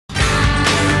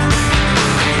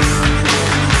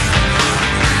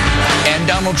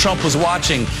Donald Trump was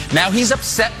watching. Now he's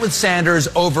upset with Sanders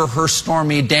over her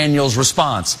Stormy Daniels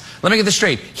response. Let me get this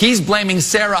straight. He's blaming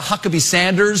Sarah Huckabee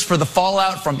Sanders for the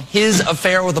fallout from his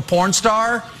affair with a porn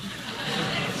star.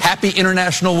 Happy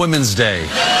International Women's Day.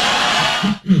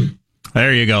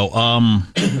 There you go.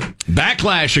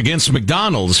 Backlash against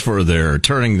McDonald's for their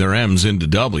turning their M's into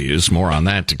W's. More on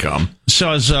that to come. So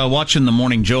I was watching the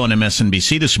Morning Joe on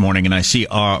MSNBC this morning, and I see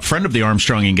a friend of the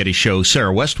Armstrong and Getty show,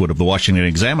 Sarah Westwood of the Washington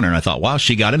Examiner, and I thought, wow,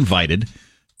 she got invited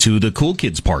to the Cool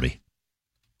Kids Party.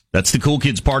 That's the Cool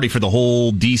Kids Party for the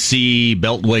whole D.C.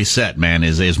 Beltway set, man,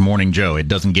 is Morning Joe. It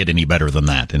doesn't get any better than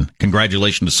that. And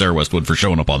congratulations to Sarah Westwood for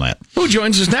showing up on that. Who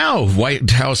joins us now? White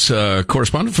House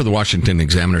correspondent for the Washington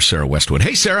Examiner, Sarah Westwood.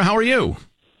 Hey, Sarah, how are you?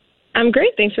 I'm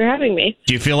great. Thanks for having me.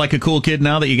 Do you feel like a cool kid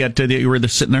now that you were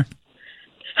sitting there?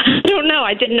 I don't know.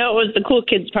 I didn't know it was the Cool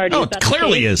Kids Party. Oh, it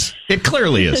clearly is. It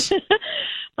clearly is.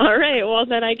 All right. Well,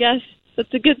 then I guess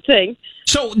that's a good thing.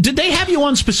 So, did they have you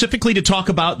on specifically to talk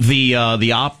about the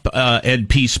op-ed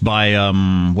piece by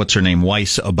what's her name,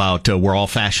 Weiss, about we're all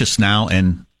fascists now?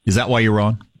 And is that why you were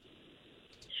on?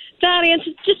 The audience,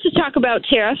 just to talk about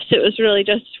tariffs. It was really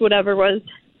just whatever was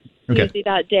busy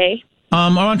that day.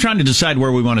 I'm trying to decide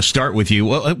where we want to start with you.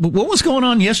 What was going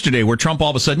on yesterday where Trump all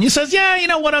of a sudden says, yeah, you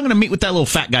know what, I'm going to meet with that little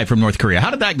fat guy from North Korea.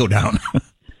 How did that go down?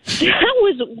 That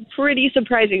was pretty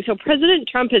surprising. So President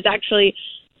Trump has actually,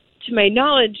 to my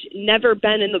knowledge, never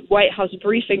been in the White House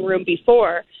briefing room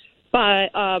before. But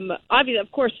obviously, of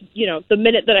course, the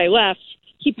minute that I left,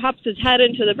 he pops his head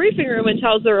into the briefing room and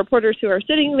tells the reporters who are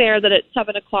sitting there that at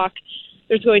 7 o'clock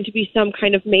there's going to be some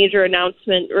kind of major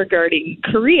announcement regarding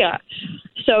Korea.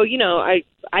 So, I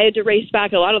had to race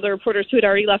back. A lot of the reporters who had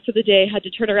already left for the day had to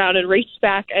turn around and race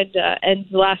back. And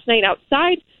last night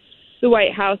outside the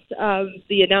White House,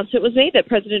 the announcement was made that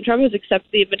President Trump has accepted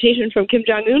the invitation from Kim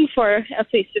Jong-un for a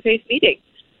face-to-face meeting.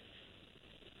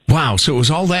 Wow, so it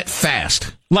was all that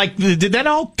fast. Like, did that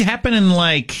all happen in,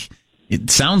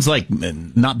 it sounds like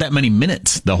not that many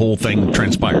minutes, the whole thing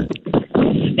transpired?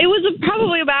 It was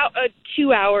probably about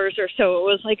 2 hours or so. It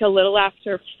was like a little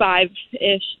after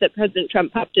 5-ish that President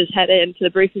Trump popped his head into the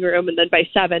briefing room, and then by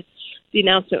 7, the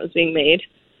announcement was being made.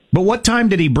 But what time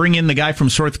did he bring in the guy from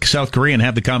South Korea and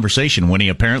have the conversation when he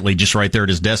apparently just right there at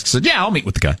his desk said, yeah, I'll meet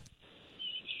with the guy?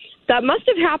 That must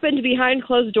have happened behind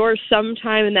closed doors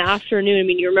sometime in the afternoon. I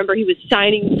mean, you remember he was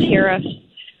signing tariffs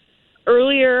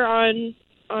earlier on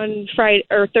Friday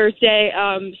or Thursday.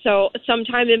 So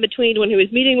sometime in between when he was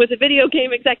meeting with the video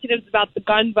game executives about the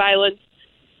gun violence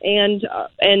and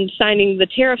signing the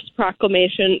tariffs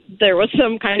proclamation, there was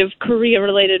some kind of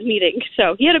Korea-related meeting.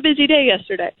 So he had a busy day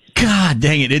yesterday. God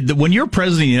dang it. When you're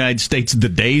president of the United States, the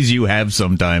days you have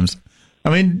sometimes. I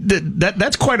mean,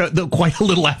 that's quite a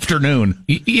little afternoon.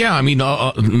 Yeah, I mean,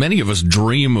 many of us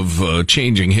dream of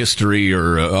changing history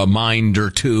or a mind or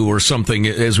two or something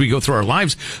as we go through our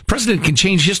lives. President can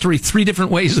change history 3 different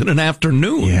ways in an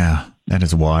afternoon. Yeah, that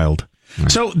is wild.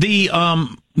 Right. So the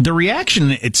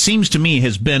reaction, it seems to me,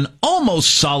 has been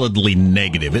almost solidly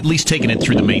negative, at least taking it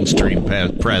through the mainstream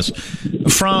press,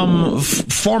 from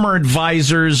former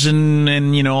advisors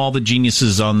and all the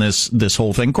geniuses on this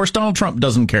whole thing. Of course, Donald Trump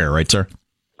doesn't care, right, sir?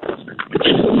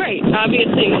 Right.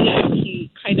 Obviously, he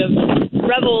kind of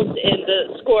revels in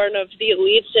the scorn of the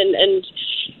elites, and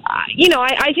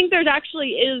I think there actually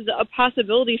is a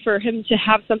possibility for him to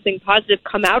have something positive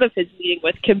come out of his meeting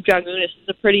with Kim Jong-un. This is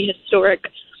a pretty historic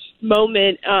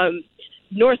moment.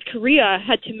 North Korea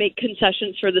had to make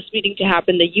concessions for this meeting to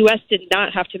happen. The U.S. did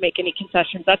not have to make any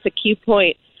concessions. That's a key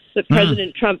point that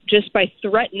President Trump, just by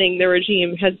threatening the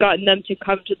regime, has gotten them to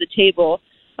come to the table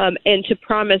and to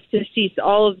promise to cease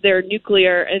all of their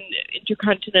nuclear and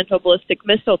intercontinental ballistic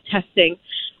missile testing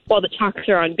while the talks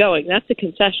are ongoing. That's a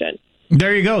concession.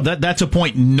 There you go. That's a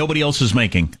point nobody else is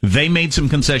making. They made some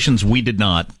concessions. We did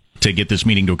not, to get this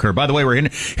meeting to occur. By the way, we're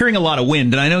hearing a lot of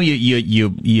wind, and I know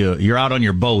you're out on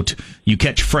your boat. You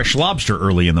catch fresh lobster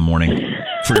early in the morning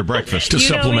for your breakfast to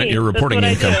supplement your reporting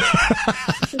income.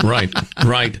 Right.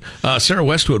 Sarah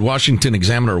Westwood, Washington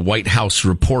Examiner, White House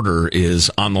reporter, is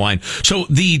on the line. So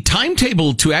the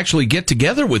timetable to actually get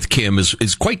together with Kim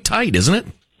is quite tight, isn't it?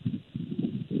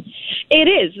 It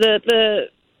is.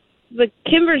 The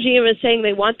Kim regime is saying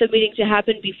they want the meeting to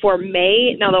happen before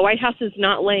May. Now, the White House is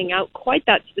not laying out quite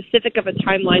that specific of a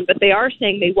timeline, but they are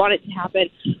saying they want it to happen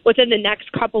within the next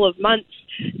couple of months.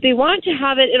 They want to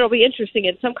have it, it'll be interesting,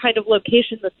 in some kind of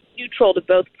location that's neutral to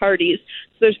both parties.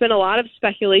 So there's been a lot of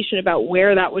speculation about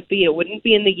where that would be. It wouldn't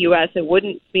be in the U.S. It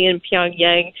wouldn't be in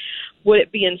Pyongyang. Would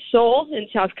it be in Seoul, in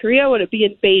South Korea? Would it be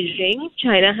in Beijing?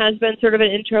 China has been sort of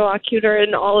an interlocutor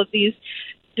in all of these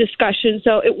discussion.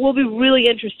 So it will be really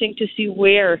interesting to see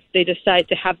where they decide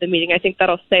to have the meeting. I think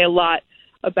that'll say a lot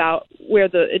about where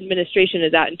the administration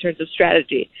is at in terms of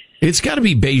strategy. It's got to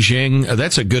be Beijing.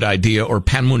 That's a good idea. Or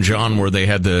Panmunjom, where they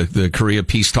had the Korea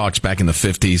peace talks back in the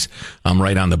 50s,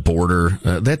 right on the border.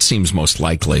 That seems most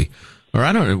likely. Or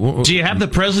I don't know. Do you have the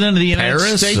president of the United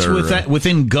States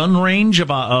within gun range of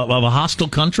a hostile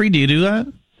country? Do you do that?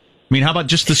 I mean, how about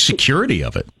just the security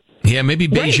of it? Yeah, maybe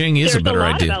Beijing is a better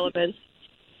idea. There's a lot of elements.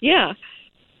 Yeah.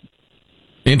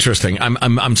 Interesting.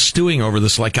 I'm stewing over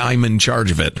this like I'm in charge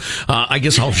of it. I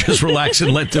guess I'll just relax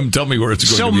and let them tell me where it's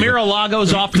going to be. So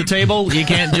Mar-a-Lago's off the table? You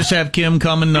can't just have Kim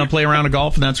come and play around a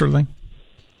golf and that sort of thing?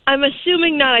 I'm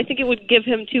assuming not. I think it would give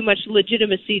him too much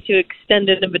legitimacy to extend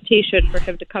an invitation for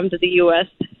him to come to the U.S.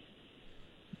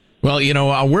 Well,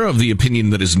 we're of the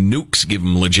opinion that his nukes give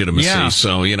him legitimacy. Yeah.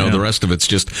 So, the rest of it's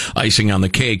just icing on the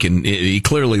cake, and he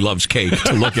clearly loves cake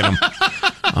to look at him.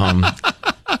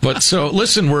 But so,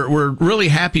 listen, we're really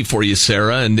happy for you,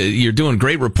 Sarah, and you're doing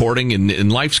great reporting,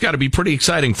 and life's got to be pretty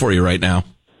exciting for you right now.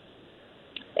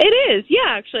 It is, yeah.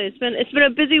 Actually, it's been a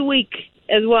busy week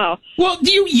as well. Well,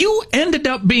 you ended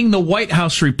up being the White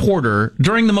House reporter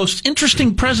during the most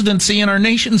interesting presidency in our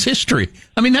nation's history.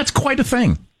 I mean, that's quite a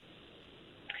thing.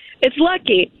 It's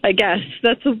lucky, I guess.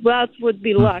 That would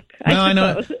be luck. I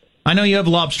know you have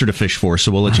lobster to fish for,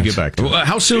 so we'll let you get back to it.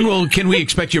 How soon can we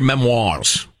expect your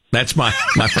memoirs? That's my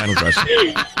final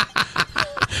question.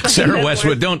 Sarah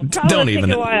Westwood, don't even.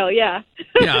 Take a while, yeah.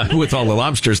 Yeah, with all the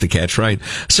lobsters to catch, right?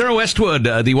 Sarah Westwood,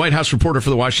 the White House reporter for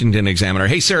the Washington Examiner.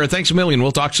 Hey, Sarah, thanks a million.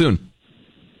 We'll talk soon.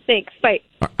 Thanks. Bye.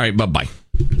 All right, bye-bye.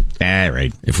 All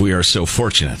right. If we are so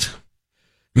fortunate.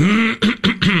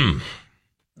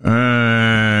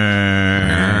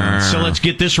 So let's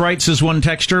get this right, says one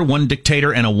texter. One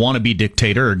dictator and a wannabe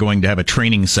dictator are going to have a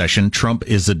training session. Trump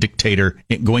is a dictator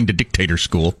going to dictator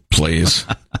school. Please.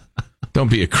 Don't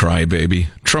be a crybaby.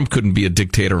 Trump couldn't be a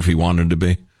dictator if he wanted to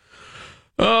be.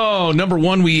 Oh, number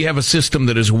one, we have a system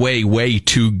that is way, way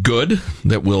too good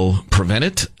that will prevent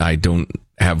it. I don't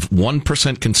have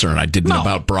 1% concern. I didn't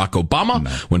about Barack Obama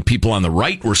when people on the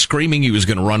right were screaming he was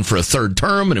going to run for a third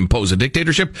term and impose a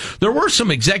dictatorship. There were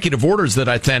some executive orders that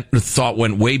I thought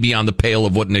went way beyond the pale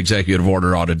of what an executive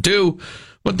order ought to do.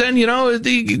 But then,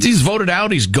 he's voted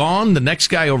out. He's gone. The next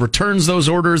guy overturns those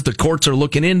orders. The courts are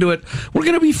looking into it. We're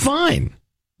going to be fine.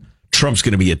 Trump's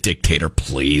going to be a dictator,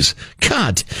 please.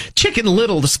 God, Chicken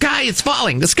Little, the sky is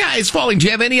falling. The sky is falling. Do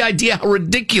you have any idea how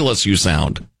ridiculous you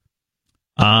sound?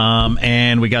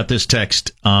 And we got this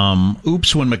text.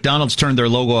 Oops, when McDonald's turned their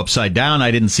logo upside down, I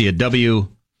didn't see a W.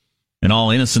 In all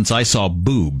innocence, I saw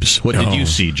boobs. What did you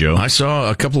see, Joe? I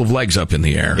saw a couple of legs up in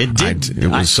the air. It did. It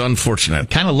was unfortunate.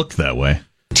 Kind of looked that way.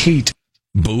 Teat.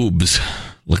 Boobs.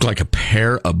 Look like a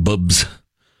pair of boobs.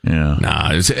 Yeah.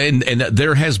 Nah, and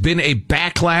there has been a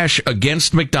backlash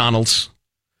against McDonald's.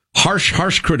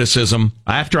 Harsh criticism.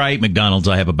 After I eat McDonald's,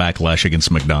 I have a backlash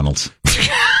against McDonald's.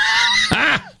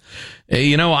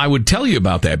 I would tell you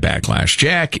about that backlash,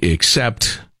 Jack,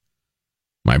 except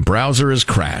my browser has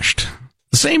crashed.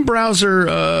 The same browser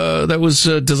that was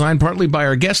designed partly by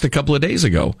our guest a couple of days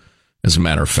ago, as a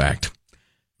matter of fact.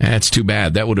 That's too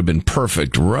bad. That would have been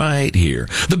perfect right here.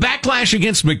 The backlash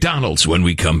against McDonald's when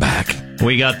we come back.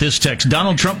 We got this text.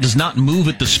 Donald Trump does not move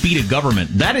at the speed of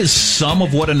government. That is some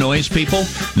of what annoys people.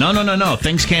 No.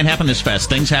 Things can't happen this fast.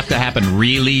 Things have to happen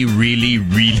really, really,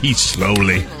 really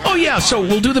slowly. Oh, yeah. So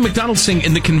we'll do the McDonald's thing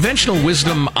in the conventional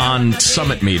wisdom on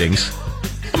summit meetings,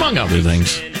 among other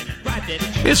things.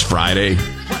 It's Friday.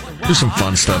 Do some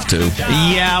fun stuff, too.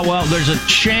 Yeah, well, there's a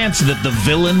chance that the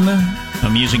villain,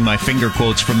 I'm using my finger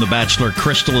quotes from The Bachelor,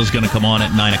 Crystal, is going to come on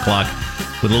at 9 o'clock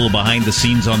with a little behind the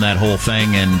scenes on that whole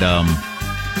thing. And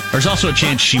there's also a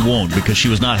chance she won't, because she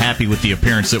was not happy with the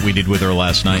appearance that we did with her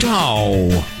last night. Oh.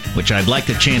 Which I'd like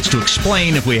a chance to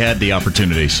explain if we had the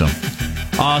opportunity. So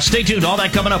stay tuned. All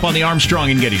that coming up on the Armstrong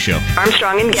and Getty Show.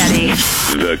 Armstrong and Getty.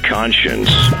 The conscience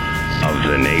of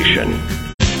the nation.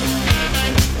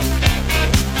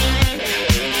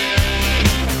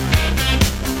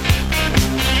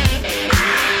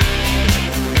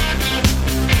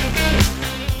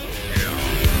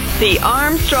 The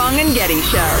Armstrong and Getty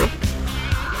Show.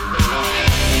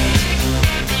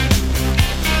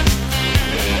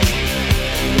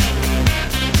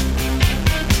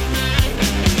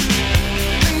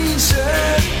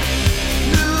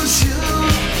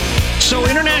 So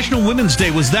International Women's Day,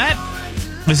 is that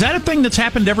a thing that's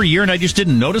happened every year and I just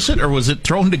didn't notice it, or was it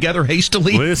thrown together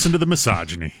hastily? Listen to the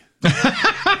misogyny.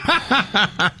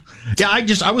 Yeah,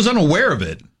 I was unaware of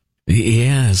it.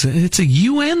 Yeah, it's a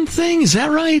UN thing, is that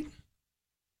right?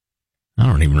 I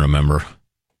don't even remember.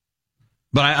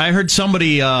 But I heard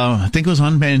somebody, I think it was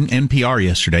on NPR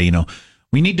yesterday,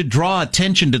 we need to draw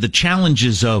attention to the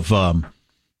challenges of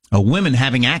women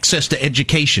having access to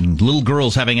education, little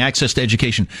girls having access to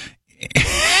education.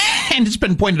 And it's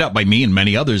been pointed out by me and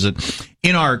many others that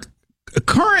in our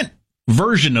current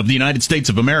version of the United States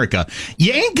of America,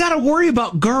 you ain't got to worry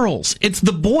about girls. It's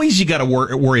the boys you got to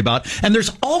worry about. And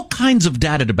there's all kinds of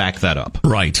data to back that up.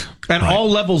 Right. At all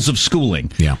levels of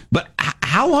schooling. Yeah. But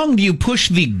how long do you push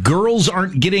the girls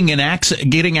aren't getting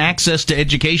access to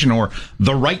education or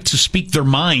the right to speak their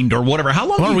mind or whatever? How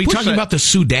long do you are we push talking that? about the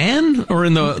Sudan or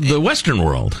in the Western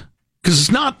world? Because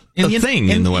it's not a thing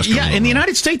in the Western world. Yeah, in the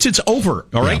United States, it's over.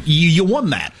 All right? Yeah. You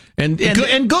won that. And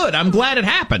good. I'm glad it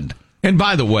happened. And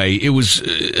by the way, it was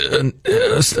an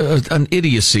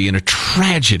idiocy and a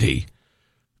tragedy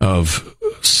of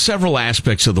several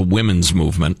aspects of the women's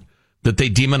movement that they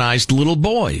demonized little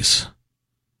boys.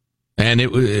 And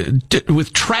it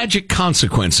with tragic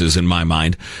consequences in my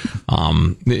mind,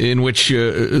 in which a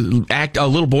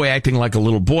little boy acting like a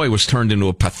little boy was turned into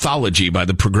a pathology by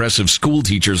the progressive school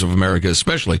teachers of America,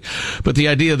 especially. But the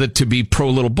idea that to be pro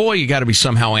little boy, you got to be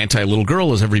somehow anti little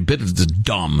girl is every bit as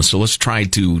dumb. So let's try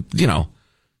to,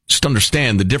 just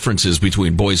understand the differences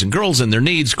between boys and girls and their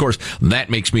needs. Of course, that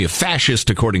makes me a fascist,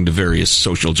 according to various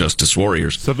social justice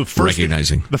warriors, so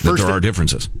recognizing that there are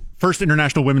differences. First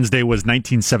International Women's Day was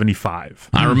 1975.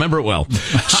 I remember it well.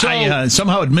 So I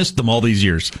somehow had missed them all these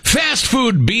years. Fast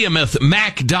food behemoth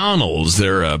McDonald's,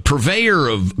 they're a purveyor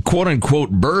of quote-unquote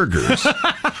burgers,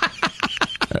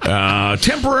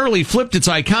 temporarily flipped its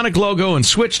iconic logo and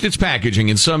switched its packaging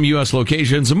in some U.S.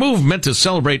 locations, a move meant to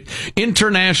celebrate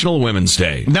International Women's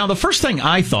Day. Now, the first thing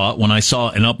I thought when I saw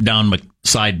an up-down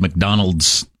side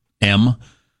McDonald's M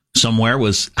somewhere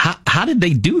was, how did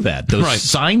they do that? Those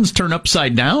signs turn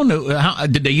upside down?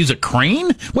 Did they use a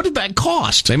crane? What did that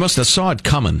cost? They must have saw it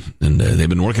coming, and they've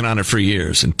been working on it for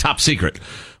years, and top secret.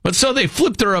 But so they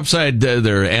flipped their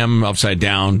M upside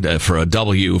down for a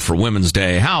W for Women's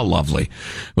Day. How lovely.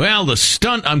 Well, the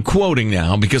stunt, I'm quoting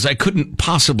now because I couldn't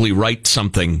possibly write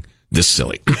something this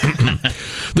silly.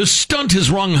 The stunt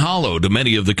has rung hollow to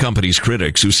many of the company's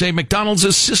critics who say McDonald's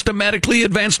has systematically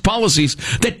advanced policies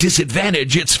that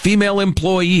disadvantage its female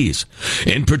employees.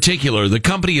 In particular, the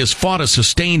company has fought a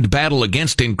sustained battle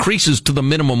against increases to the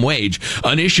minimum wage,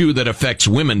 an issue that affects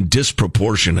women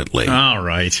disproportionately. All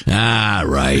right. All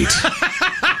right.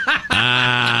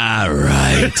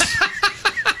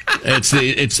 It's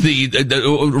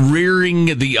the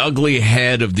rearing the ugly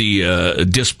head of the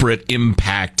disparate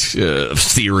impact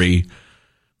theory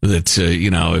that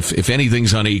if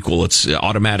anything's unequal, it's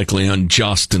automatically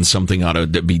unjust and something ought to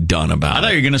be done about it. I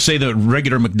thought you were going to say the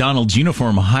regular McDonald's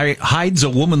uniform hides a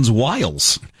woman's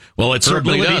wiles. Well, it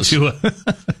certainly does.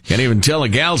 Can't even tell a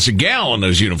gal's a gal in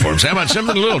those uniforms. How about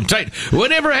something a little tight?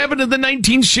 Whatever happened to the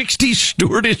 1960s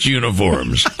stewardess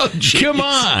uniforms? Come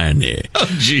on. Oh,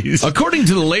 jeez. According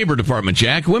to the Labor Department,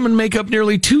 Jack, women make up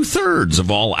nearly 2/3 of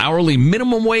all hourly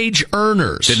minimum wage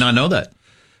earners. Did not know that.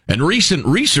 And recent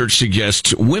research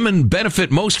suggests women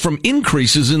benefit most from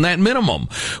increases in that minimum.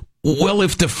 Well,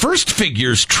 if the first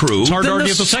figure's true, it's hard then to argue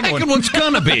the if the second one's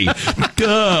gonna be.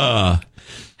 Duh.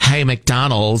 Hey,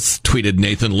 McDonald's, tweeted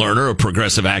Nathan Lerner, a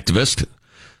progressive activist.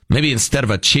 Maybe instead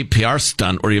of a cheap PR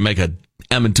stunt where you make a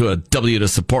M into a W to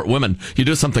support women, you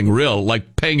do something real,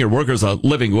 like paying your workers a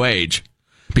living wage.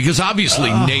 Because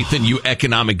obviously, Nathan, you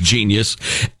economic genius,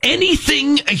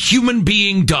 anything a human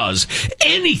being does,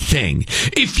 anything,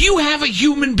 if you have a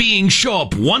human being show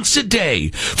up once a day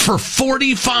for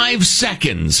 45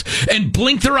 seconds and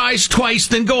blink their eyes twice,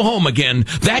 then go home again,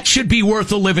 that should be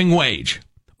worth a living wage.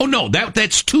 Oh, no,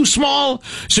 that's too small?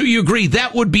 So you agree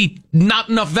that would be not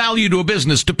enough value to a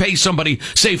business to pay somebody,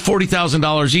 say,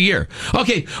 $40,000 a year.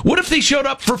 Okay, what if they showed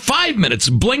up for 5 minutes,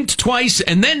 blinked twice,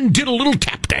 and then did a little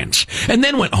tap dance, and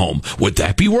then went home? Would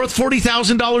that be worth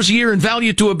 $40,000 a year in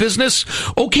value to a business?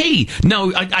 Okay,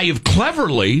 now I have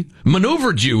cleverly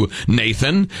maneuvered you,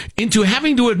 Nathan, into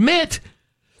having to admit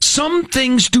some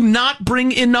things do not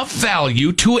bring enough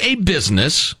value to a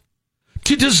business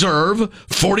to deserve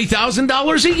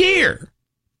 $40,000 a year.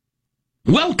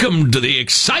 Welcome to the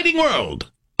exciting world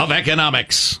of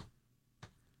economics.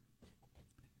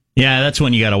 Yeah, that's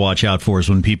when you got to watch out for is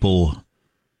when people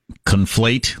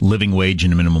conflate living wage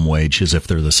and minimum wage as if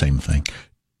they're the same thing.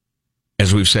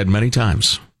 As we've said many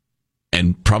times,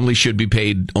 and probably should be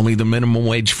paid only the minimum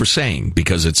wage for saying,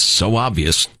 because it's so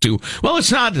obvious to, well,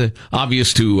 it's not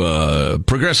obvious to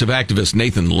progressive activist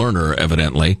Nathan Lerner,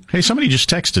 evidently. Hey, somebody just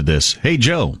texted this. Hey,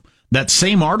 Joe, that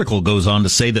same article goes on to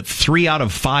say that 3 out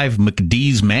of 5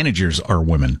 McD's managers are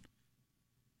women.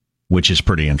 which is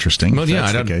pretty interesting. Well,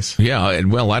 yeah, that's the case. Yeah,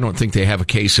 well, I don't think they have a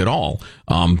case at all.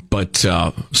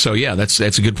 So yeah, that's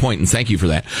a good point, and thank you for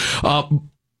that.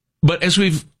 But as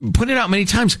we've pointed out many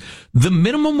times, the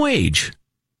minimum wage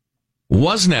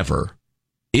was never,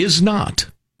 is not,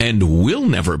 and will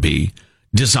never be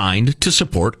designed to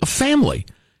support a family.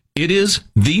 It is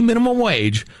the minimum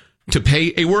wage to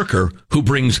pay a worker who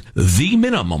brings the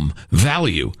minimum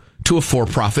value to a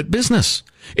for-profit business.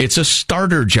 It's a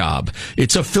starter job.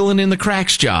 It's a filling in the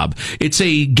cracks job. It's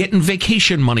a getting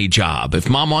vacation money job. If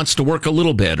mom wants to work a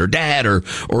little bit, or dad,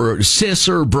 or sis,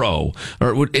 or bro,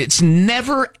 or it's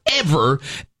never,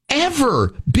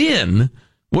 ever been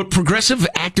what progressive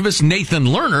activist Nathan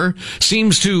Lerner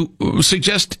seems to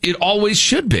suggest it always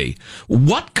should be.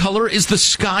 What color is the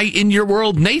sky in your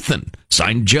world, Nathan?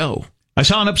 Signed, Joe. I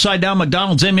saw an upside-down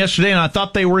McDonald's M yesterday, and I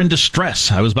thought they were in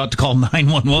distress. I was about to call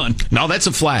 911. No, that's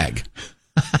a flag.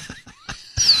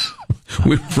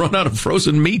 We've run out of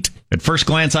frozen meat. At first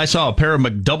glance, I saw a pair of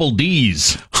McDouble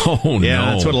D's. Oh, no.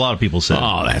 Yeah, that's what a lot of people said.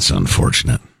 Oh, that's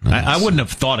unfortunate. I wouldn't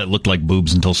have thought it looked like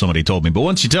boobs until somebody told me, but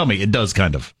once you tell me, it does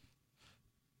kind of.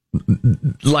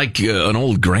 Like an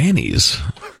old granny's.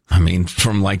 I mean,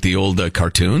 from like the old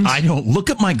cartoons. I don't look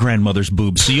at my grandmother's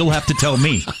boobs, so you'll have to tell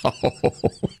me. Oh,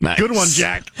 nice. Good one,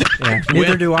 Jack. Yeah,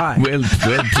 neither do I. Well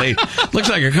played. Looks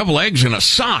like a couple eggs in a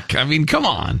sock. I mean, come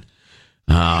on.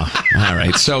 All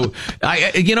right. So,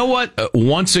 you know what?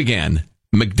 Once again,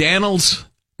 McDonald's,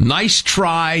 nice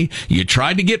try. You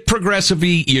tried to get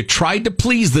progressive-y. You tried to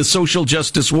please the social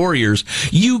justice warriors.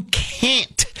 You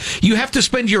can't. You have to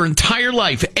spend your entire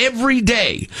life, every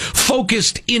day,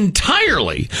 focused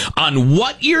entirely on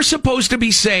what you're supposed to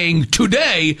be saying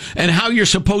today and how you're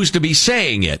supposed to be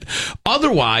saying it.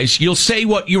 Otherwise, you'll say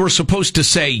what you were supposed to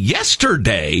say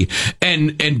yesterday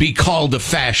and be called a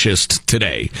fascist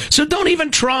today. So don't even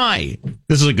try.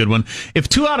 This is a good one. If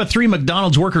 2 out of 3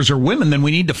 McDonald's workers are women, then we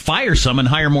need to fire some and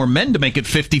hire more men to make it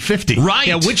 50-50. Right.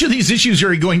 Yeah, which of these issues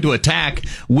are you going to attack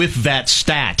with that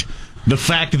stat? The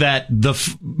fact that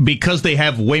because they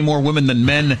have way more women than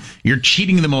men, you're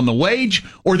cheating them on the wage,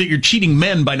 or that you're cheating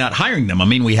men by not hiring them. I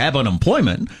mean, we have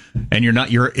unemployment, and you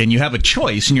have a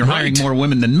choice, and you're hiring more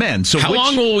women than men. So how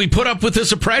long will we put up with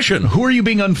this oppression? Who are you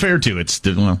being unfair to? It's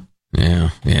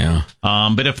yeah.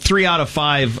 But if 3 out of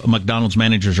 5 McDonald's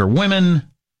managers are women,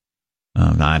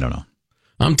 I don't know.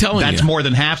 I'm telling you. That's more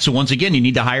than half. So once again, you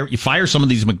need to fire some of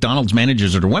these McDonald's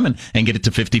managers that are women and get it to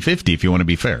 50-50 if you want to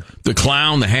be fair. The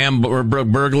clown, the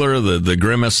Hamburgular, the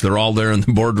grimace, they're all there in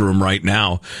the boardroom right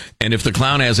now. And if the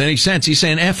clown has any sense, he's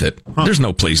saying, F it. Huh. There's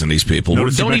no pleasing these people.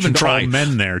 Notice don't even try. All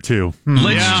men there, too.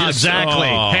 Yeah, exactly.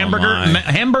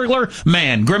 Hamburglar,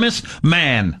 man. Grimace,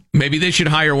 man. Maybe they should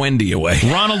hire Wendy away.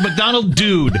 Ronald McDonald,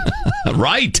 dude.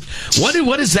 Right.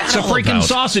 What is that? It's a freaking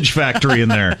sausage factory in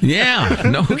there. Yeah,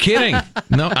 no kidding.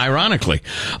 No, ironically.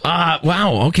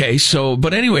 Wow, okay. So,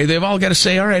 but anyway, they've all got to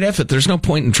say, all right, F it. There's no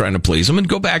point in trying to please them, and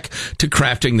go back to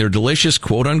crafting their delicious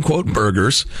quote-unquote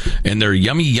burgers and their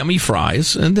yummy, yummy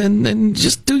fries, and then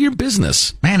just do your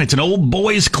business. Man, it's an old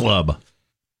boys club.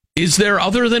 Is there,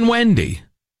 other than Wendy,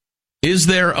 is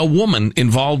there a woman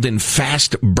involved in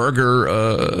fast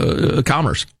burger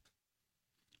commerce?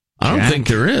 I don't think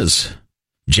there is.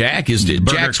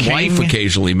 Jack's wife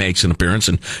occasionally makes an appearance,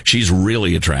 and she's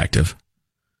really attractive.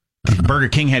 Burger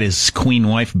King had his queen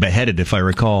wife beheaded, if I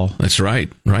recall. That's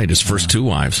right. Right, his first 2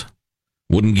 wives.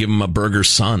 Wouldn't give him a burger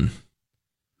son.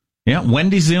 Yeah,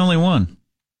 Wendy's the only one.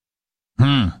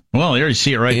 Well, there you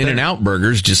see it right there. In-N-Out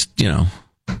burgers just,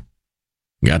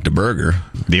 got the burger.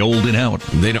 The old and out.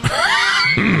 They don't...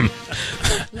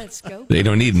 Let's go. They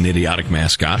don't need an idiotic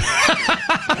mascot.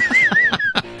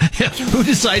 Who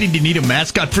decided you need a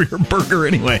mascot for your burger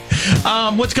anyway?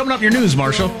 What's coming up in your news,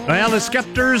 Marshall? Well, the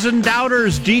skeptors and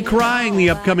doubters decrying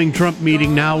the upcoming Trump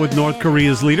meeting now with North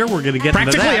Korea's leader. We're going to get into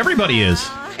that. Practically everybody is.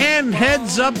 And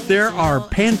heads up, there are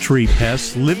pantry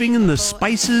pests living in the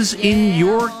spices in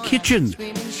your kitchen.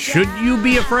 Should you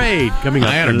be afraid? Coming up.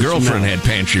 I had a girlfriend had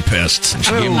pantry pests.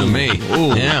 She gave them to me.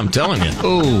 Ooh. Yeah, I'm telling you.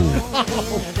 Ooh.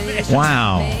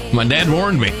 Wow. My dad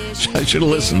warned me. I should have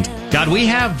listened. God, we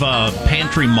have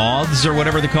pantry moths or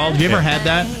whatever they're called. Have you ever had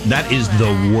that? That is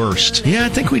the worst. Yeah, I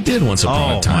think we did once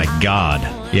upon a time. Oh, my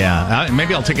God. Yeah,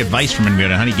 maybe I'll take advice from him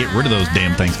on how to get rid of those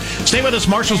damn things. Stay with us.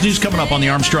 Marshall's News coming up on the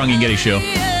Armstrong and Getty Show.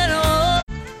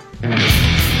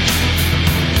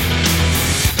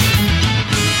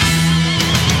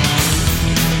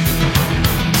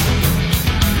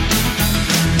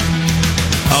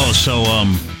 Oh, so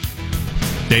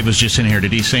Dave was just in here.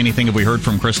 Did he say anything? Have we heard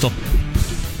from Crystal?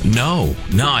 No,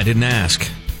 I didn't ask.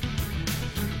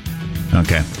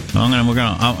 Okay, I'm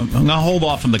gonna hold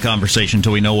off on the conversation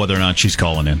until we know whether or not she's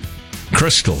calling in.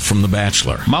 Crystal from The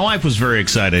Bachelor. My wife was very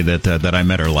excited that I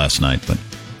met her last night, but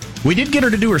we did get her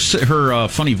to do her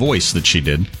funny voice that she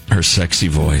did. Her sexy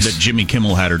voice. That Jimmy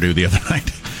Kimmel had her do the other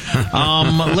night.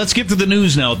 Let's get to the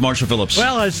news now with Marshall Phillips.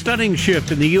 Well, a stunning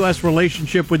shift in the U.S.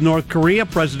 relationship with North Korea.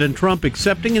 President Trump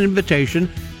accepting an invitation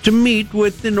to meet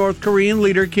with the North Korean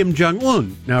leader Kim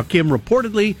Jong-un. Now, Kim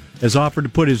reportedly has offered to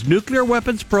put his nuclear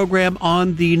weapons program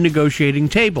on the negotiating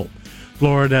table.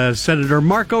 Florida Senator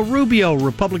Marco Rubio,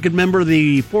 Republican member of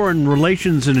the Foreign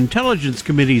Relations and Intelligence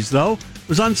Committees, though,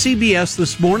 was on CBS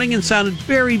this morning and sounded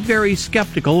very, very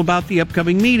skeptical about the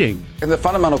upcoming meeting. And the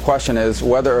fundamental question is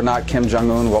whether or not Kim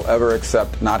Jong-un will ever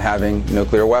accept not having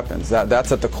nuclear weapons.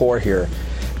 That's at the core here.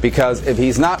 Because if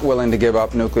he's not willing to give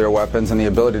up nuclear weapons and the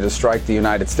ability to strike the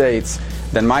United States,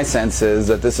 then my sense is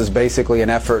that this is basically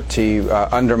an effort to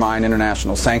undermine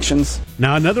international sanctions.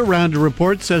 Now, another round of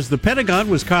reports says the Pentagon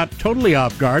was caught totally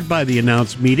off guard by the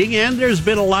announced meeting, and there's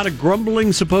been a lot of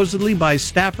grumbling, supposedly, by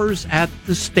staffers at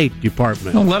the State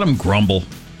Department. Don't let them grumble.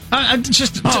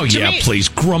 Please,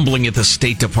 grumbling at the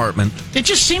State Department. It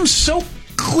just seems so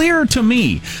clear to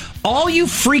me. All you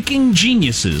freaking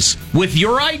geniuses with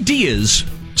your ideas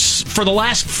for the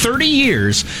last 30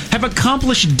 years have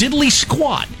accomplished diddly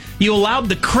squat. You allowed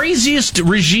the craziest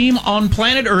regime on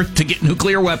planet Earth to get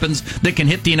nuclear weapons that can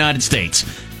hit the United States.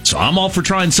 So I'm all for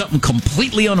trying something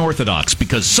completely unorthodox,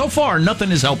 because so far nothing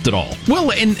has helped at all.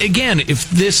 Well, and again, if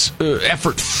this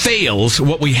effort fails,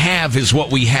 what we have is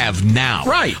what we have now.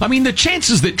 Right. I mean, the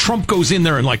chances that Trump goes in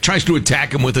there and tries to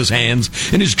attack him with his hands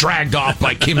and is dragged off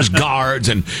by Kim's guards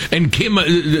and Kim,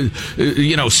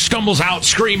 stumbles out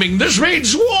screaming, "This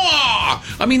means war!"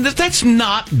 I mean, that's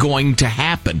not going to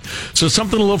happen. So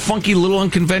something a little funky, a little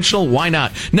unconventional, why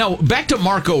not? Now, back to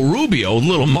Marco Rubio,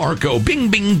 little Marco,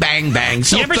 bing, bing, bang, bang,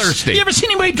 so thirsty. You ever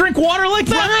seen anybody drink water like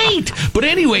that? Right. But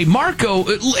anyway, Marco,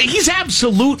 he's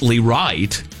absolutely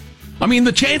right. I mean,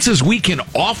 the chances we can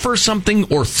offer something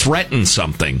or threaten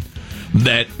something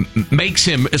that makes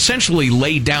him essentially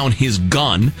lay down his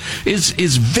gun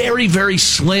is very, very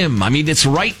slim. I mean, it's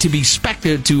right to be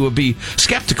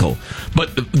skeptical.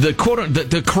 But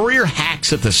the career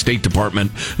hacks at the State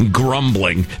Department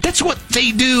grumbling, that's what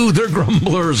they do. They're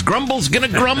grumblers. Grumble's gonna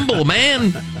grumble,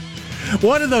 man.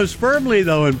 One of those firmly,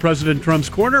 though, in President Trump's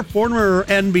corner, former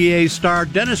NBA star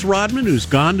Dennis Rodman, who's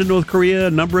gone to North Korea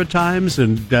a number of times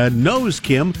and knows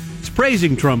Kim, is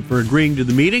praising Trump for agreeing to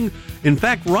the meeting. In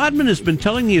fact, Rodman has been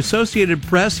telling the Associated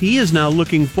Press he is now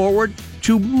looking forward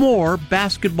to more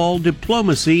basketball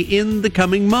diplomacy in the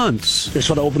coming months. Just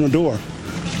try to open the door.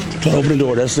 Try to open the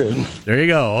door, that's it. There you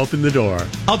go, open the door.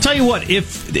 I'll tell you what,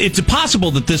 if it's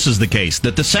possible that this is the case,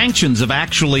 that the sanctions have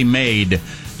actually made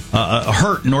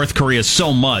hurt North Korea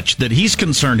so much that he's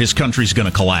concerned his country's going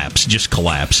to collapse.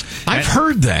 I've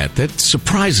heard that. That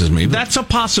surprises me. That's a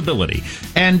possibility.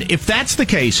 And if that's the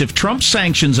case, if Trump's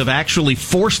sanctions have actually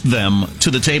forced them to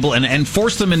the table and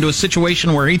forced them into a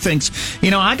situation where he thinks,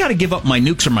 I got to give up my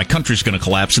nukes or my country's going to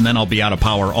collapse and then I'll be out of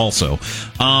power also,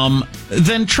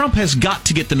 then Trump has got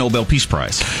to get the Nobel Peace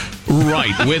Prize.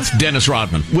 Right, with Dennis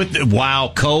Rodman. Co-winners.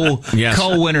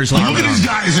 Look at these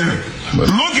guys here.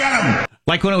 Look at them.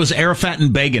 Like when it was Arafat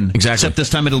and Begin. Exactly. Except this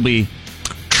time it'll be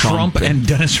Trump and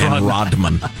Dennis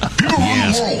Rodman.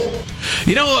 Yes.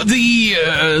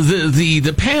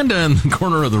 The panda in the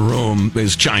corner of the room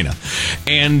is China.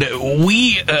 And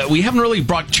we haven't really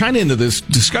brought China into this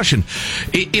discussion.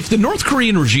 If the North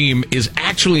Korean regime is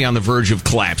actually on the verge of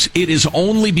collapse, it is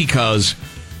only because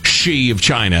Xi of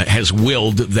China has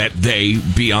willed that they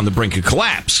be on the brink of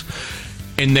collapse.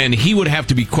 And then he would have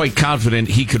to be quite confident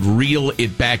he could reel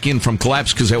it back in from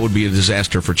collapse, because that would be a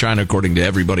disaster for China, according to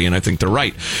everybody, and I think they're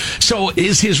right. So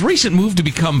is his recent move to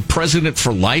become president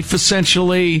for life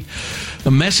essentially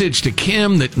a message to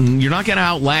Kim that you're not going to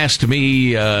outlast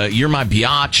me, you're my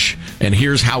biatch, and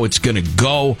here's how it's going to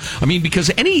go? I mean, because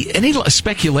any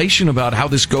speculation about how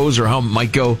this goes or how it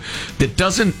might go that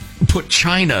doesn't put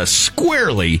China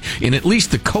squarely in at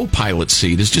least the co-pilot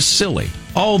seat is just silly.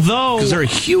 Although, because they're a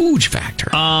huge factor.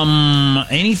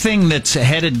 Anything that's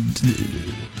headed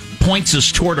points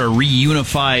us toward a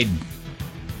reunified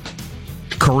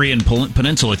Korean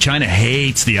peninsula. China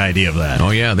hates the idea of that. Oh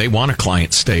yeah, they want a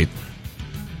client state.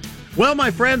 Well,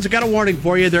 my friends, I got a warning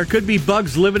for you. There could be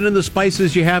bugs living in the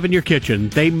spices you have in your kitchen.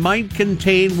 They might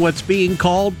contain what's being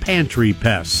called pantry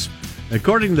pests.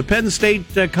 According to the Penn State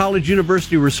College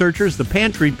University researchers, the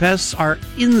pantry pests are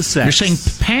insects. You're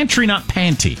saying pantry, not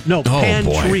panty. No,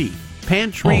 pantry. Boy.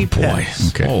 Pantry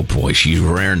pests. Okay. Oh, boy. She's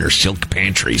wearing her silk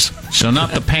pantries. So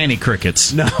not the panty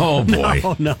crickets. No,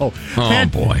 boy. No. Oh,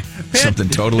 boy. Something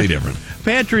totally different.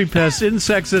 Pantry pests,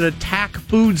 insects that attack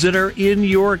foods that are in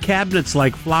your cabinets,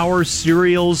 like flour,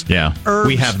 cereals, herbs,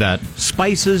 we have that.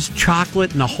 Spices,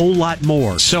 chocolate, and a whole lot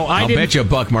more. So I'll bet you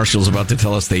Buck Marshall's about to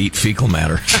tell us they eat fecal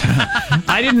matter.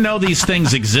 I didn't know these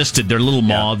things existed. They're little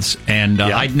moths, and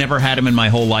I'd never had them in my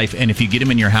whole life. And if you get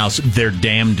them in your house, they're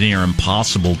damned near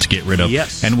impossible to get rid of.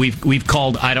 Yes. And we've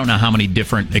called I don't know how many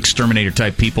different exterminator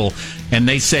type people, and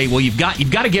they say, well, you've got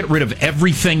to get rid of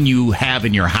everything you have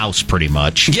in your house, pretty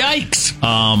much. Yikes!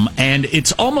 And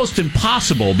it's almost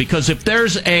impossible, because if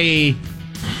there's any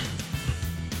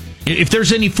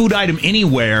food item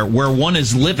anywhere where one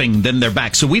is living, then they're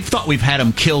back. So we've had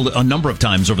them killed a number of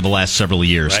times over the last several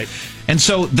years. Right. And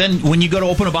so then when you go to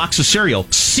open a box of cereal,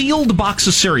 sealed box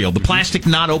of cereal, the plastic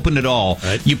not opened at all,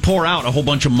 you pour out a whole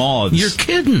bunch of moths. You're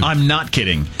kidding. I'm not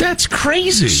kidding. That's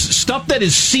crazy. Stuff that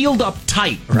is sealed up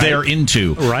tight, they're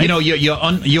into. Right. You know,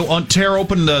 you tear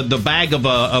open the bag of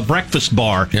a breakfast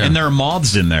bar, and there are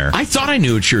moths in there. I thought I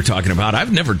knew what you were talking about.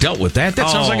 I've never dealt with that. That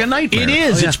sounds like a nightmare. It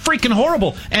is. It's freaking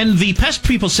horrible. And the pest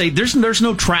people say there's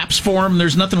no traps for them.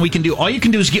 There's nothing we can do. All you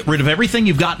can do is get rid of everything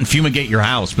you've got and fumigate your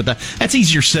house. But that's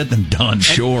easier said than done.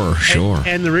 Sure.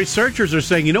 And the researchers are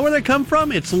saying, you know where they come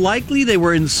from? It's likely they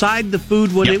were inside the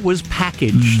food when it was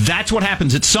packaged. That's what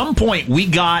happens. At some point, we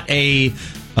got a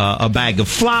bag of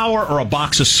flour or a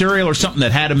box of cereal or something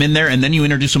that had them in there, and then you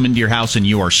introduce them into your house, and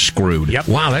you are screwed. Yep.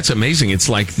 Wow, that's amazing. It's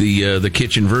like the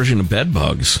kitchen version of bed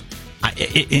bugs.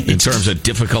 In terms of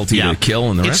difficulty to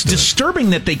kill and the rest of it. It's disturbing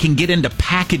that they can get into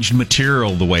packaged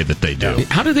material the way that they do.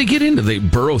 How do they get into? They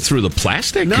burrow through the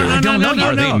plastic? No.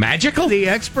 Are they magical? The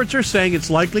experts are saying it's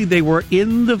likely they were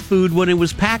in the food when it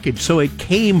was packaged, so it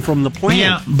came from the plant.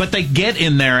 Yeah, but they get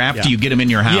in there after you get them in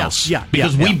your house.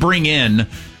 Because we bring in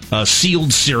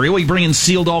sealed cereal. We bring in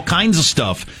sealed all kinds of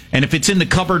stuff. And if it's in the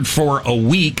cupboard for a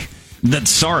week,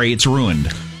 it's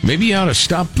ruined. Maybe you ought to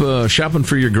stop shopping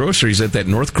for your groceries at that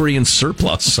North Korean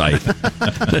surplus site.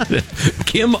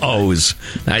 Kim O's.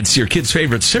 That's your kid's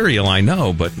favorite cereal, I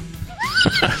know, but...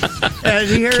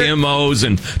 Kim O's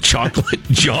and chocolate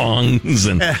jongs,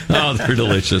 and they're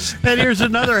delicious. And here's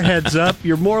another heads up: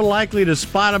 you're more likely to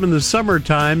spot them in the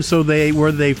summertime,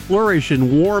 where they flourish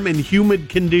in warm and humid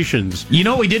conditions. You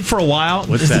know what we did for a while?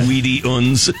 What's that? Weedy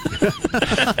uns.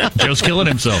 Joe's killing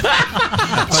himself.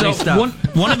 So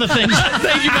one of the things.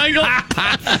 Thank you, Michael.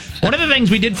 One of the things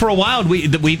we did for a while, we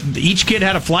each kid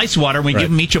had a fly swatter, and we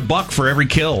give them each $1 for every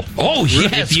kill. Oh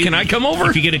yes, can I come over?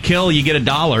 If you get a kill, you get $1.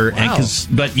 Wow.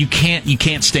 But you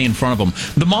can't stay in front of them.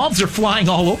 The moths are flying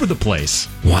all over the place.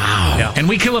 Wow. Yeah. And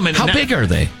we kill them. How big are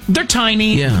they? They're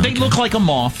tiny. Yeah, they look like a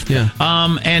moth. Yeah.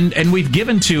 And we've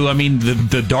given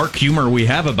the dark humor we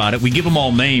have about it. We give them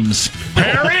all names.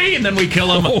 Harry, and then we kill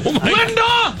them.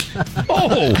 Linda.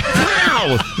 Oh,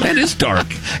 wow. That is dark.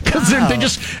 Because they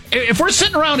just, if we're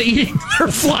sitting around eating, they're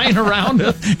flying around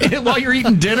while you're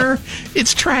eating dinner.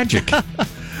 It's tragic.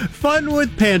 Fun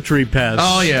with pantry pests.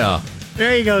 Oh, yeah.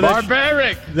 There you go.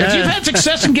 Barbaric. If you've had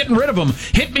success in getting rid of them,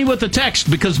 hit me with a text,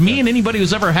 because me and anybody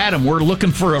who's ever had them, we're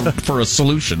looking for a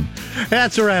solution.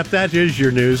 That's a wrap. That is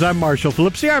your news. I'm Marshall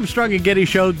Phillips, the Armstrong and Getty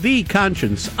Show, the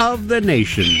conscience of the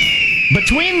nation.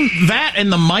 Between that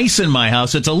and the mice in my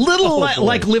house, it's a little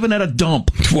like living at a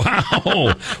dump.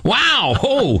 Wow.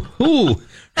 Oh, ooh,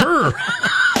 her.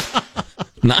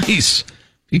 Nice.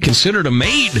 You considered a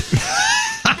maid.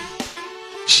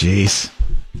 Jeez.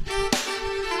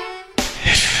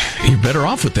 You're better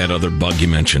off with that other bug you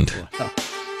mentioned.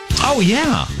 Oh,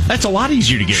 yeah. That's a lot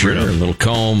easier to get rid of. A little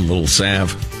comb, a little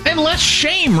salve. And less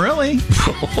shame, really.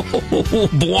 Oh,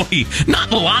 boy.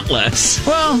 Not a lot less.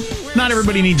 Well, not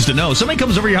everybody needs to know. Somebody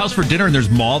comes over your house for dinner and there's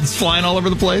moths flying all over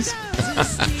the place.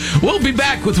 We'll be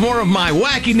back with more of my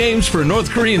wacky names for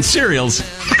North Korean cereals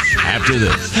after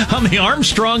this. On the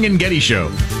Armstrong and Getty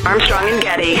Show. Armstrong and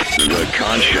Getty. The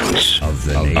conscience of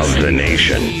the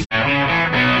nation.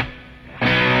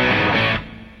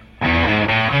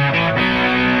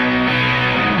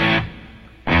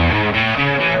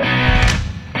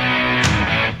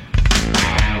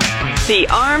 The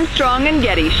Armstrong and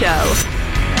Getty Show.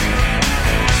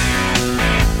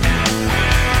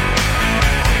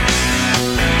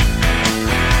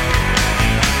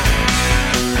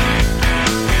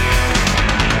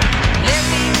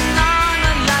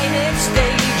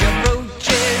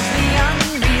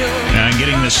 I'm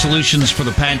getting the solutions for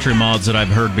the pantry moths that I've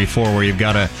heard before, where you've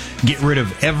got to get rid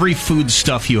of every food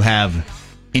stuff you have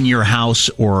in your house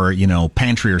or,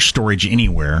 pantry or storage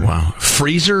anywhere. Wow.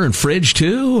 Freezer and fridge,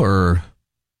 too, or?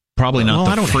 Probably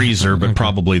not the freezer, but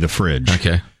probably the fridge.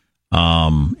 Okay.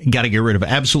 Got to get rid of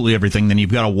absolutely everything. Then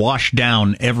you've got to wash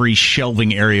down every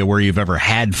shelving area where you've ever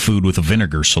had food with a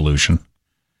vinegar solution.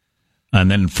 And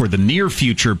then for the near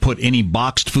future, put any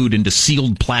boxed food into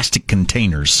sealed plastic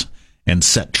containers and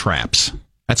set traps.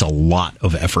 That's a lot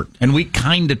of effort. And we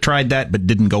kind of tried that, but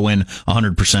didn't go in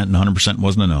 100%, and 100%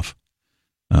 wasn't enough.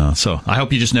 So I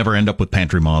hope you just never end up with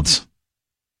pantry moths.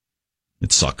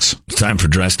 It sucks. It's time for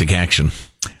drastic action.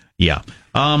 Yeah.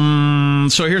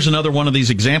 So here's another one of these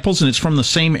examples, and it's from the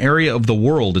same area of the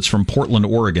world. It's from Portland,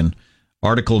 Oregon.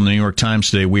 Article in the New York Times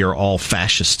today, "We are all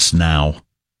fascists now."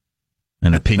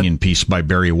 An opinion piece by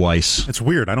Barry Weiss. It's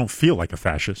weird. I don't feel like a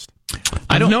fascist.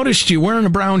 I've noticed you wearing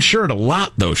a brown shirt a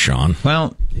lot, though, Sean.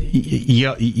 Well,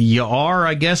 you are,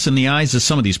 I guess, in the eyes of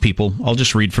some of these people. I'll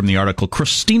just read from the article.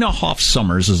 Christina Hoff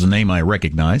Sommers is a name I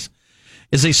recognize.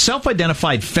 Is a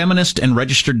self-identified feminist and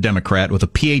registered Democrat with a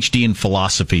PhD in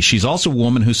philosophy. She's also a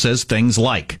woman who says things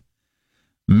like,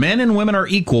 men and women are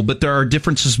equal, but there are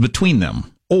differences between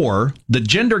them. Or, the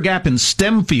gender gap in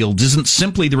STEM fields isn't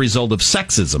simply the result of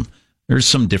sexism. There's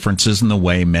some differences in the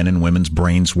way men and women's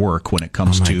brains work when it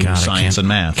comes to science and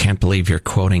math. I can't believe you're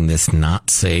quoting this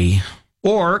Nazi.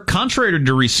 Or, contrary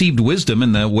to received wisdom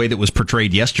in the way that was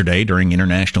portrayed yesterday during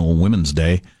International Women's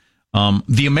Day,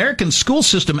 the American school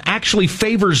system actually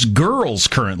favors girls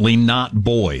currently, not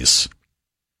boys.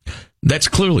 That's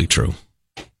clearly true.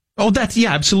 Oh,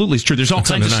 yeah, absolutely it's true. There's all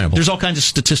kinds of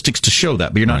statistics to show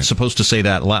that, but you're not supposed to say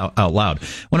that out loud.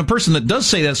 When a person that does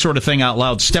say that sort of thing out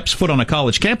loud steps foot on a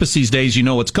college campus these days, you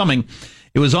know what's coming.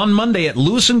 It was on Monday at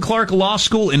Lewis and Clark Law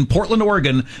School in Portland,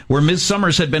 Oregon, where Ms.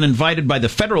 Summers had been invited by the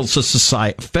Federalist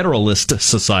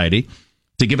Society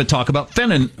to give a talk about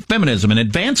feminism. In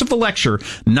advance of the lecture,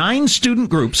 9 student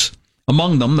groups,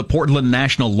 among them the Portland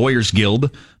National Lawyers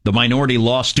Guild, the Minority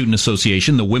Law Student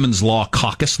Association, the Women's Law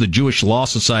Caucus, the Jewish Law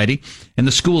Society, and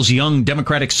the school's Young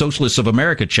Democratic Socialists of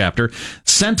America chapter,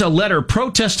 sent a letter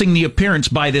protesting the appearance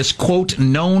by this, quote,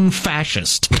 known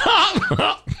fascist.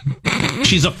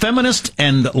 She's a feminist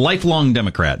and lifelong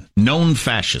Democrat. Known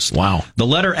fascist. Wow. The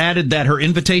letter added that her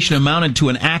invitation amounted to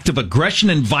an act of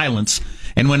aggression and violence,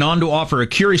 and went on to offer a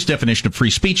curious definition of free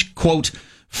speech, quote,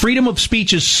 freedom of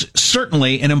speech is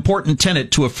certainly an important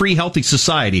tenet to a free, healthy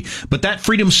society, but that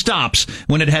freedom stops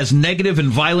when it has negative and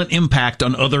violent impact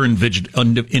on other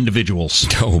individuals.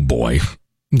 Oh, boy.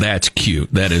 That's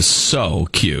cute. That is so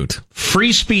cute.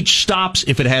 Free speech stops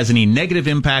if it has any negative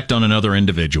impact on another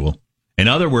individual. In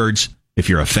other words, if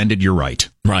you're offended, you're right.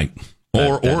 Right.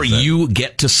 Or you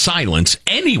get to silence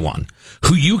anyone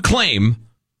who you claim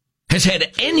has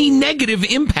had any negative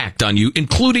impact on you,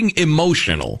 including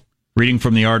emotional. Reading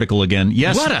from the article again.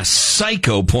 Yes. What a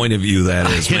psycho point of view that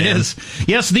is, man. It is.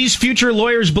 Yes, these future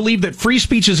lawyers believe that free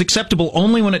speech is acceptable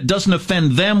only when it doesn't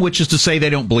offend them, which is to say they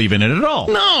don't believe in it at all.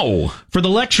 No. For the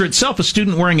lecture itself, a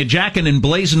student wearing a jacket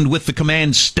emblazoned with the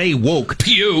command, stay woke,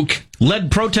 puke,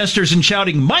 led protesters in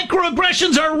shouting,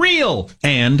 microaggressions are real,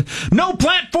 and no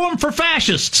platform for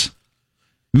fascists.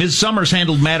 Ms. Summers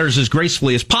handled matters as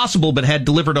gracefully as possible, but had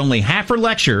delivered only half her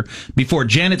lecture before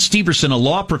Janet Steverson, a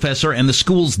law professor and the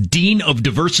school's Dean of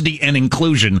Diversity and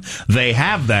Inclusion, they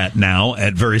have that now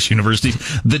at various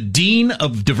universities, the Dean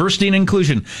of Diversity and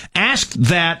Inclusion, asked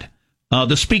that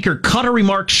the speaker cut her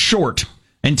remarks short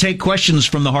and take questions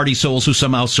from the hardy souls who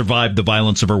somehow survived the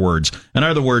violence of her words. In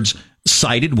other words,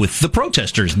 sided with the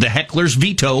protesters. The heckler's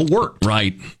veto worked.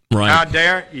 Right. How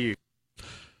dare you?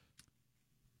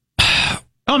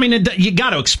 I mean, you got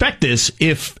to expect this.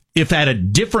 If at a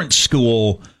different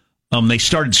school, they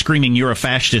started screaming, you're a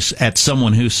fascist at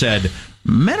someone who said,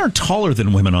 men are taller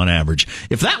than women on average.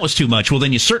 If that was too much, well,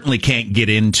 then you certainly can't get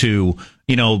into,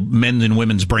 men and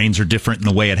women's brains are different in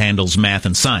the way it handles math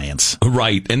and science.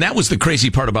 Right. And that was the crazy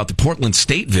part about the Portland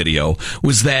State video,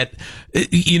 was that,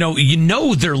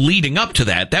 they're leading up to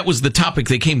that. That was the topic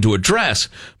they came to address.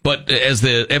 But as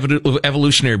the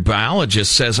evolutionary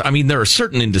biologist says, there are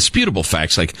certain indisputable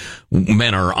facts, like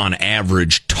men are on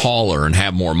average taller and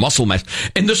have more muscle mass.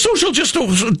 And the social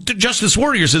justice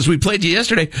warriors, as we played you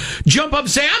yesterday, jump up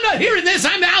and say, I'm not hearing this,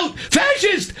 I'm out,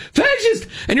 fascist.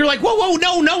 And you're like, whoa,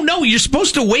 no. You're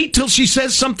supposed to wait till she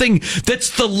says something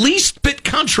that's the least bit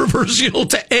controversial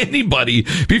to anybody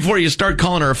before you start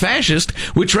calling her a fascist,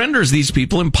 which renders these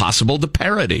people impossible to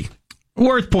parody.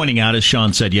 Worth pointing out, as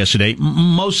Sean said yesterday,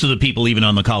 most of the people, even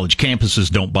on the college campuses,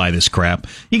 don't buy this crap.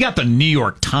 You got the New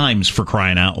York Times, for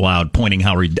crying out loud, pointing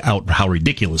out how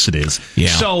ridiculous it is. Yeah.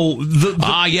 So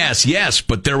yes,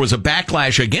 but there was a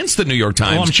backlash against the New York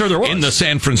Times. Oh, I'm sure there was. In the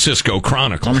San Francisco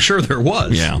Chronicle. I'm sure there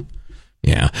was.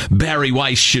 Yeah. Barry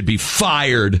Weiss should be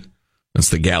fired. That's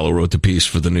the gal who wrote the piece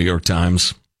for the New York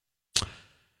Times.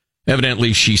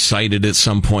 Evidently, she cited at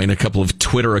some point a couple of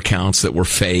Twitter accounts that were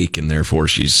fake, and therefore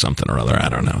she's something or other. I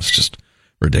don't know. It's just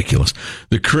Ridiculous.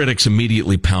 The critics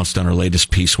immediately pounced on her latest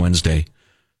piece Wednesday,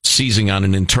 seizing on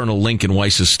an internal link in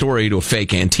Weiss's story to a fake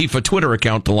Antifa Twitter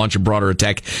account to launch a broader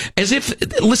attack. As if,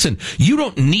 listen, you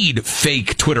don't need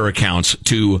fake Twitter accounts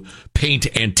to paint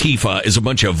Antifa as a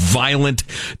bunch of violent,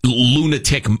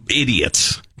 lunatic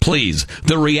idiots. Please.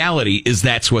 The reality is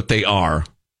that's what they are.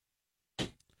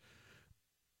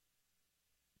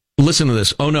 Listen to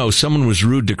this. Oh no, someone was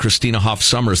rude to Christina Hoff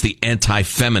Sommers, the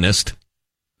anti-feminist.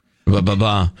 Blah, blah,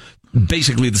 blah.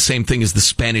 Basically the same thing as the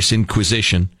Spanish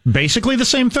Inquisition. Basically the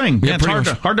same thing. Yeah, it's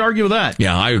hard to argue with that.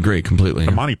 Yeah, I agree completely.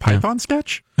 The Monty Python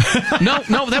sketch?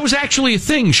 No, that was actually a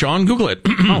thing, Sean. Google it.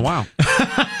 Oh, wow.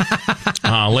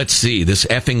 Let's see. This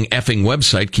effing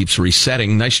website keeps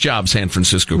resetting. Nice job, San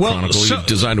Francisco Chronicle. You've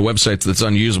designed a website that's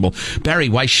unusable. Barry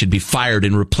Weiss should be fired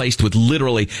and replaced with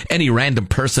literally any random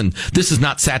person. This is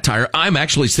not satire. I'm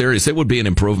actually serious. It would be an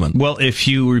improvement. Well, if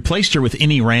you replaced her with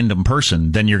any random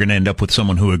person, then you're going to end up with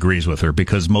someone who agrees with her,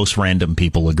 because most random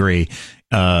people agree.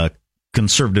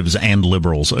 Conservatives and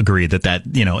liberals agree that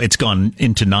it's gone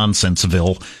into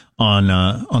nonsenseville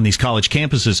on these college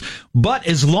campuses. But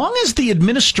as long as the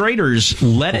administrators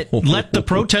let the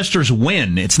protesters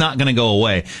win, it's not going to go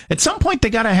away. At some point, they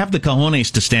got to have the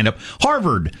cojones to stand up.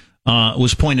 Harvard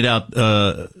was pointed out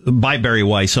by Barry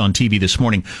Weiss on TV this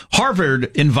morning.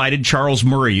 Harvard invited Charles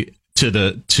Murray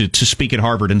to speak at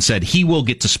Harvard and said he will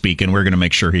get to speak, and we're going to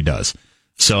make sure he does.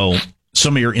 So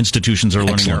some of your institutions are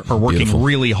working Beautiful.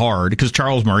 Really hard, because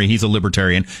Charles Murray, he's a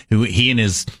libertarian, he and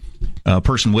his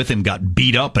person with him got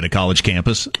beat up at a college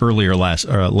campus late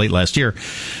last year.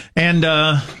 And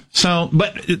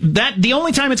but the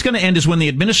only time it's going to end is when the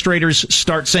administrators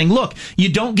start saying, look, you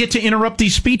don't get to interrupt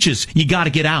these speeches. You got to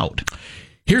get out.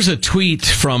 Here's a tweet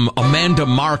from Amanda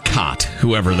Marcotte,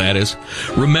 whoever that is.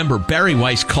 Remember, Barry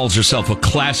Weiss calls herself a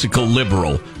classical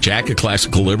liberal. Jack, a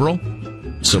classical liberal?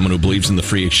 Someone who believes in the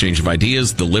free exchange of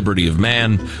ideas, the liberty of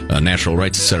man, natural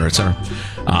rights, etc.,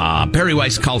 etc. Barry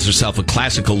Weiss calls herself a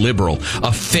classical liberal,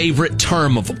 a favorite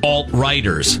term of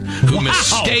alt-righters who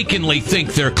mistakenly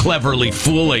think they're cleverly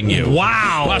fooling you.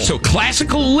 Wow. So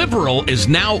classical liberal is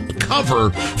now cover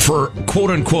for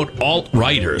quote-unquote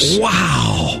alt-righters.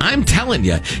 Wow. I'm telling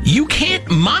you, you can't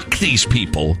mock these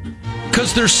people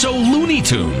because they're so Looney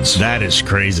Tunes. That is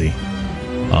crazy.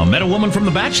 Met a woman from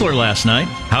The Bachelor last night.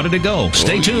 How did it go?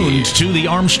 Stay tuned to the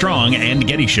Armstrong and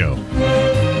Getty Show.